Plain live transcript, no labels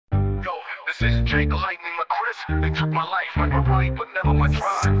This is Jake Lightning McRizz. They took my life like my right, but never my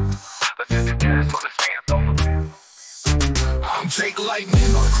drive. Let's hit the gas on this anthem. I'm Jake Lightning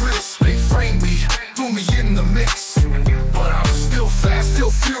McRizz. They framed me, threw me in the mix, but I'm still fast,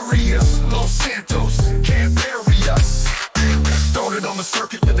 still furious. Los Santos can't bury us. Started on the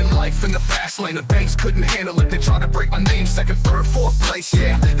circuit, living life in the fast lane. The banks couldn't handle it, they tried to break my name. Second, third, fourth place,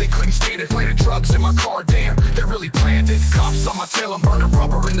 yeah. They couldn't stand it, planted drugs in my car, damn. They really planned it. Cops on my tail, I'm burning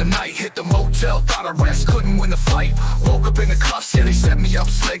rubber in the night. Hit the motel, thought I rest, couldn't win the fight. Woke up in the cuffs, yeah, they set me up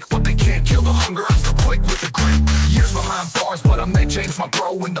slick, but they can't kill the hunger, I'm still quick with the grit. Years behind bars, but I met James, my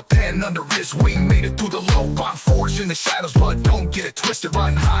bro, in the pen under his wing. Made it through the low, I'm forged in the shadows, but don't get it twisted.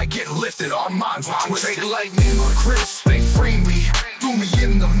 Riding high, getting lifted, our minds twisted. Jake Lightning McRizz, they framed me, threw me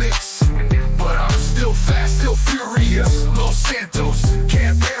in the mix, but I'm still fast, still furious. Los Santos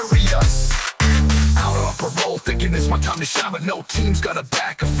can't bury us. Out on parole, thinking it's my time to shine, but no team's got a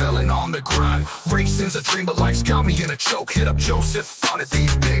back, a felon on the grind. Racing's a dream, but life's got me in a choke. Hit up Joseph, thought of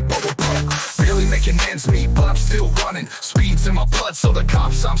these big bubble broke. Barely making ends meet, but I'm still running. Speed's in my blood, so the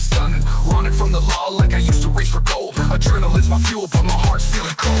cops I'm stunning. Running from the law like I used to race for gold. Adrenaline's my fuel, but my heart's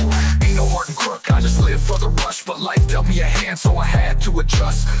feeling cold. Ain't no heart and crook, I just live for the rush, but life dealt me a hand, so I had to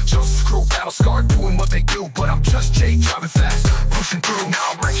adjust. Joseph's crew, battle scarred, doing what they do, but I'm just Jake, driving fast, pushing through.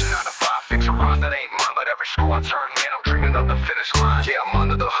 Now I'm racing 9 to 5, fix a run that ain't mine, but every school I turn, man, I'm dreaming of the finish line. Yeah, I'm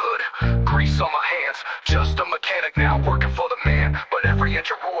under the hood, grease on my hands, just a mechanic now, working for the man. But every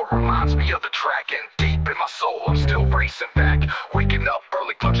inch of roar reminds me of the track, and deep in my soul, I'm still racing back. Waking up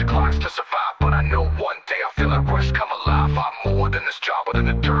early, punching clocks to survive, but I know one day I'll feel that rush come alive. I'm more than this job, but in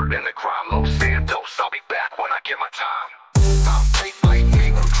the dirt and the grime. Los Santos, I'll be back when I get my time. I'm Jake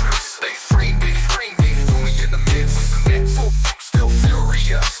Lightning McRizz. They framed me, threw me in the mix, still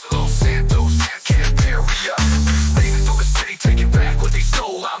furious. Los Santos can't bury us. Leaving through the city, taking back what they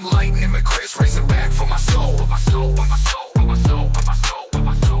stole. I'm Lightning McRizz, racing back for my soul, for my soul, for my soul, for my soul, for my soul, for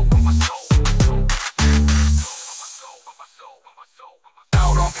my soul, for my soul, for my soul, for my soul.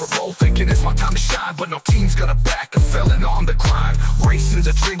 Out on parole, thinking it's my time to shine, but no team's got a back, a felon on the grind. Racing's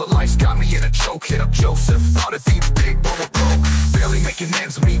a dream, but life's got me in a choke. Hit up Joseph, thought of these big bubble broke. Barely making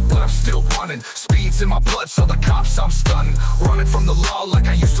ends meet, but I'm still running. Speed's in my blood, so the cops I'm stunning. Running from the law like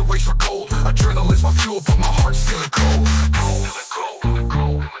I used to race for gold. Adrenaline's my fuel, but my heart's feeling cold.